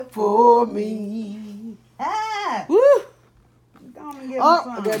for me. Ah! Woo! Go on and get Oh,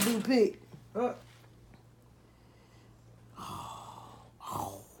 him I some. gotta do the pick. Uh,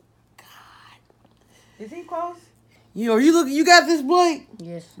 Oh, God. is he close? You look. You got this, Blake?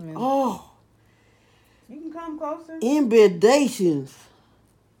 Yes, ma'am. Oh, You can come closer. embedations,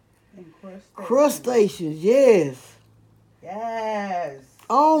 And crustaceans. Yes. Yes.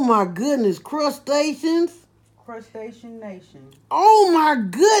 Oh my goodness, crustaceans. Crustacean Nation. Oh my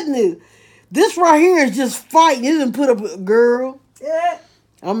goodness. This right here is just fighting. It didn't put up a girl. Yeah.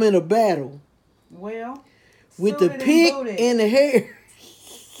 I'm in a battle Well, with the suited pick and booted. and the hair.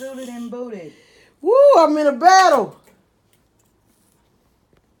 Suited and booted. Woo! I'm in a battle.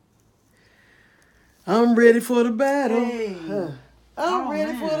 I'm ready for the battle. Hey. I'm Oh,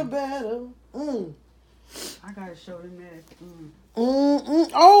 ready man. for the battle. I gotta show them that.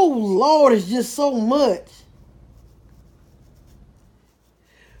 Oh Lord, it's just so much.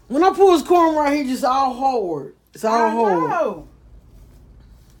 When I pull this corn right here, just all hard. It's all I hard. know.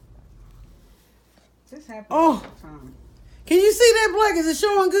 This happens Oh. all the time. Can you see that, Blake? Is it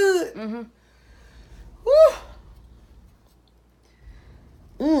showing good? Mm-hmm. Woo.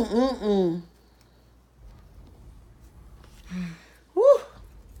 Woo.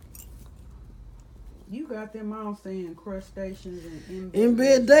 You got them all saying crustaceans and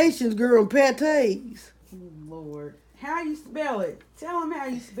Embeddations, girl, pates. Oh, Lord. How you spell it? Tell them how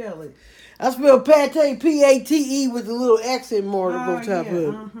you spell it. I spell pate, P-A-T-E, with a little accent mark on top of it.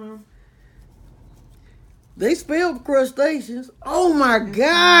 Uh-huh. They spelled crustaceans. Oh my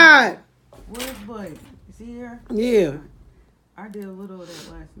God. Where's Blake? Is he here? Yeah. I did a little of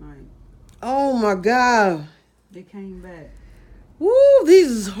that last night. Oh my God. They came back. Woo, this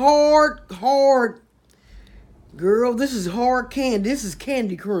is hard. Girl, this is hard candy. This is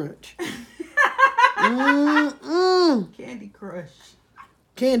Candy Crunch. Candy Crush.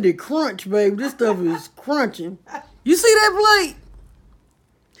 Candy Crunch, baby. This stuff is crunching. You see that,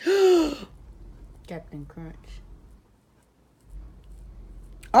 Blake? Captain Crunch.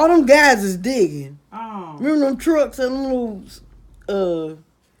 All them guys is digging. Oh. Remember them trucks and them little,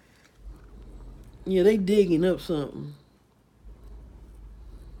 yeah, they digging up something.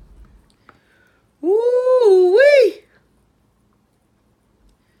 Woo-wee.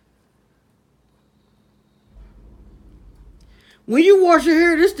 When you wash your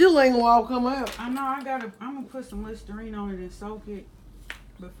hair, this still ain't gonna all come out. I know. I'm gonna put some Listerine on it and soak it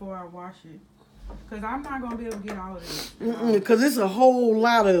before I wash it. Because I'm not gonna be able to get all of this. Because it's a whole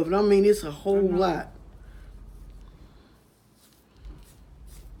lot of it. I mean, it's a whole lot.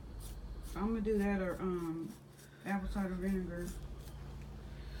 I'm gonna do that or apple cider vinegar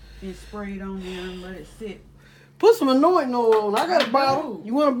and spray it on there and let it sit. Put some anointing oil on. I got a bottle.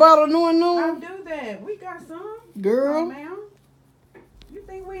 You want a bottle of anointing oil? I'll do that. We got some. Girl. Oh, ma'am. You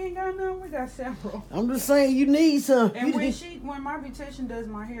think we ain't got none? We got several. I'm just saying you need some. And when my beautician does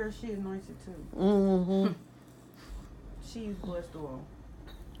my hair, she anoints it too. Mm-hmm. She uses blessed oil.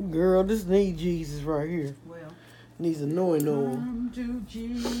 Girl, this needs Jesus right here. Well. Needs anointing oil. Come to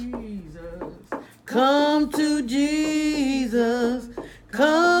Jesus. Come to Jesus.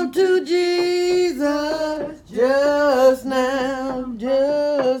 Come to Jesus. Just now.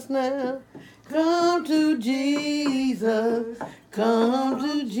 Just now. Come to Jesus. Come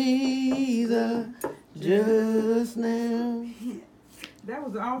to Jesus. Just now. That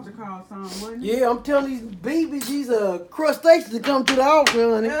was the altar call song, wasn't it? Yeah, I'm telling these babies, these crustaceans to come to the altar,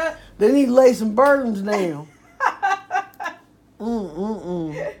 honey. They need to lay some burdens down.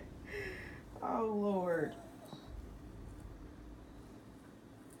 Oh, Lord.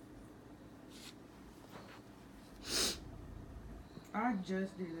 I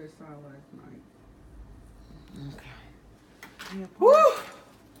just did this all last night. Okay. Yeah, Woo!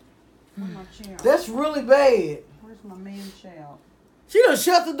 where's my child? That's really bad. Where's my man child? She done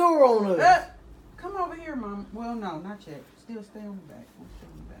shut the door on us. Come over here, Mom. Well, no, not yet. Still stay on the back. I'll stay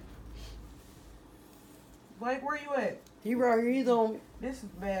on the back. Blake, where you at? He right here. He's on. This is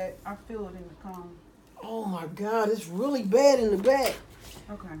bad. I feel it in the cone. Oh my God, it's really bad in the back.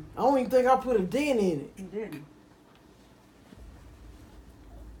 Okay. I don't even think I put a dent in it. You didn't.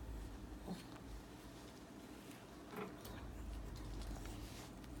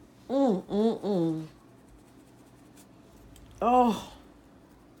 Oh.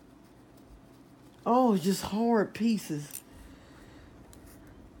 Oh, it's just hard pieces.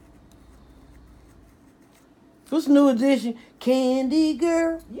 What's the new edition? Candy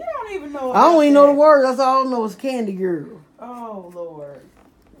Girl. You don't even know. I don't about even know the that. words. That's all I know is Candy Girl. Oh, Lord.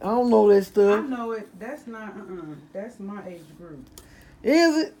 I don't know that I stuff. know it. That's not, That's my age group.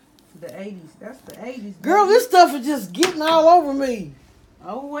 Is it? The 80s. That's the 80s. Girl, baby. this stuff is just getting all over me.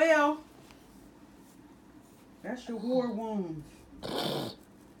 Oh well. That's your war wounds.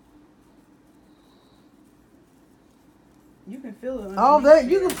 You can feel it. All underneath that,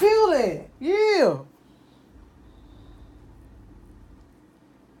 you there. can feel that. Yeah.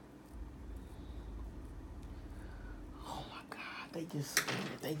 Oh my God,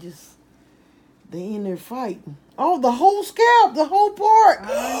 they in there fighting. Oh, the whole scalp, the whole part. I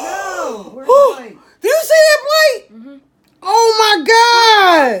know. Where's the plate? Do you see that plate? Mm-hmm. Oh my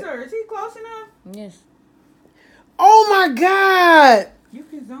God. Sir, is he close enough? Yes. Oh my God. You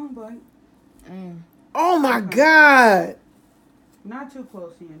can zoom, but Oh my Okay. God. not too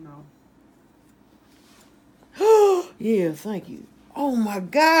close in, no. Yeah, thank you. Oh my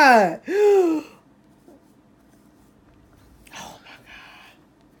God. Oh my God.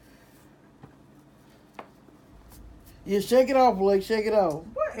 Yeah, shake it off, Blake. Shake it off.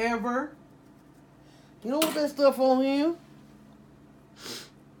 Whatever. You don't want that stuff on him.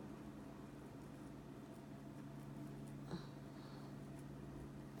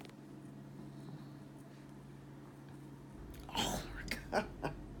 Oh my God.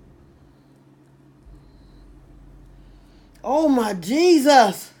 Oh my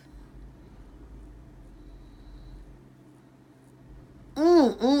Jesus.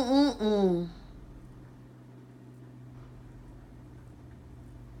 Mm.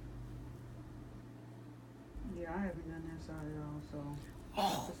 Yeah, I haven't done that side at all, so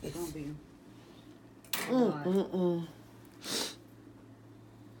Oh, it's gonna be.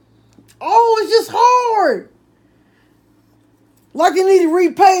 Oh, it's just hard. Like they need to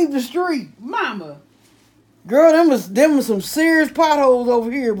repave the street. Mama. Girl, them was some serious potholes over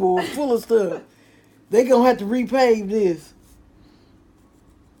here, boy, full of stuff. They gonna have to repave this.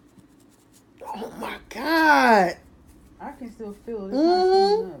 Oh my God. I can still feel it. It's not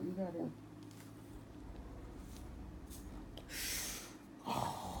coming up. You gotta.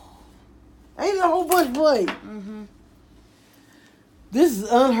 Ain't it a whole bunch of blade? Mm-hmm. This is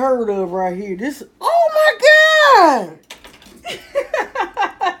unheard of right here. This. Oh my God.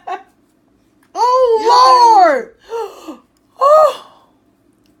 Oh Lord. Oh.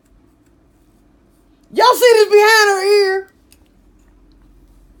 Y'all see this behind her ear?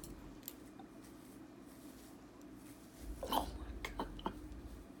 Oh my God.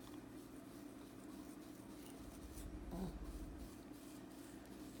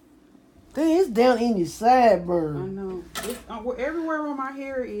 Dang, it's down in your I sideburn. know. It's, everywhere where my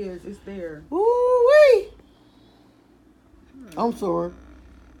hair is, it's there. Ooh-wee. I'm sorry.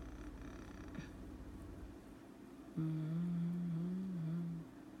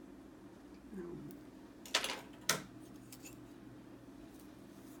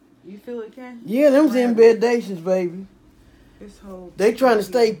 You feel it, Ken? Yeah, them's embeddations, baby. This whole. They trying to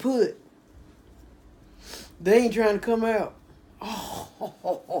stay put. They ain't trying to come out. Oh.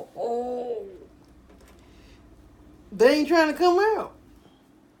 They ain't trying to come out.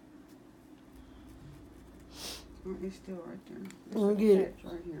 It's still right there. It's Let me get it.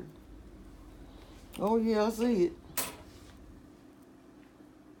 right here. Oh yeah, I see it.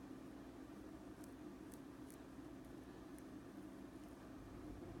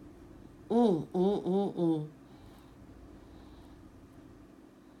 Mm.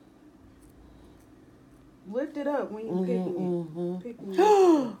 Lift it up when you picking it. Picking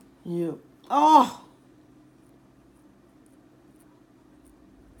it. Yep. Oh.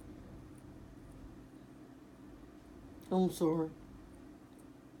 I'm sorry.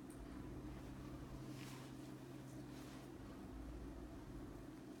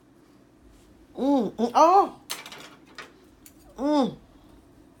 Oh.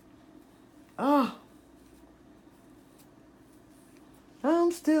 Oh.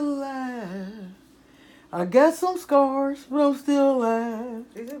 I'm still alive. I got some scars, but I'm still alive.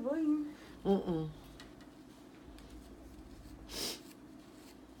 Is it bleeding? Mm.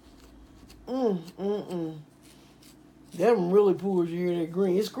 That one really pulls your hair that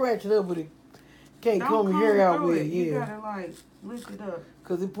green. It's scratching up, but it can't comb your hair out with it. You Yeah. gotta like lift it up.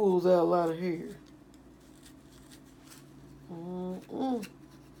 Because it pulls out a lot of hair.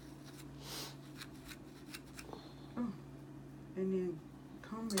 And then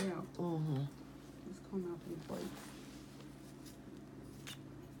comb it out. Mm-hmm. Let's comb out these plates.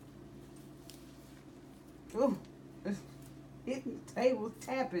 Oh, it's hitting the table,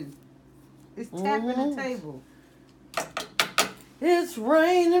 tapping. It's tapping the table. It's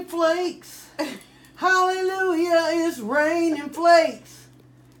raining flakes. Hallelujah, it's raining flakes.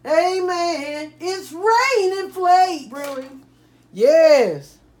 Amen. It's raining flakes. Really?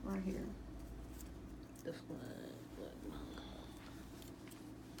 Yes. Right here. This one.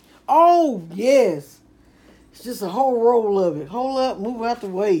 Oh, yes. It's just a whole roll of it. Hold up, move out the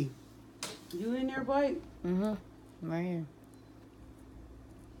way. You in there, Blake? Mm-hmm. Right here.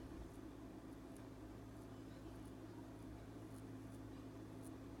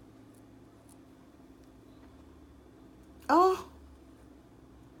 Oh,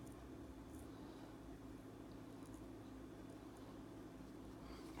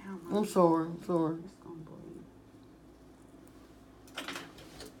 Ow, I'm sorry. I'm sorry. It's gonna bleed.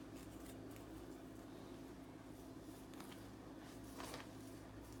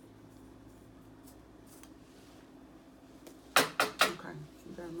 Okay,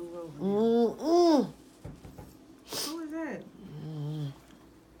 you gotta move over. Mm-mm.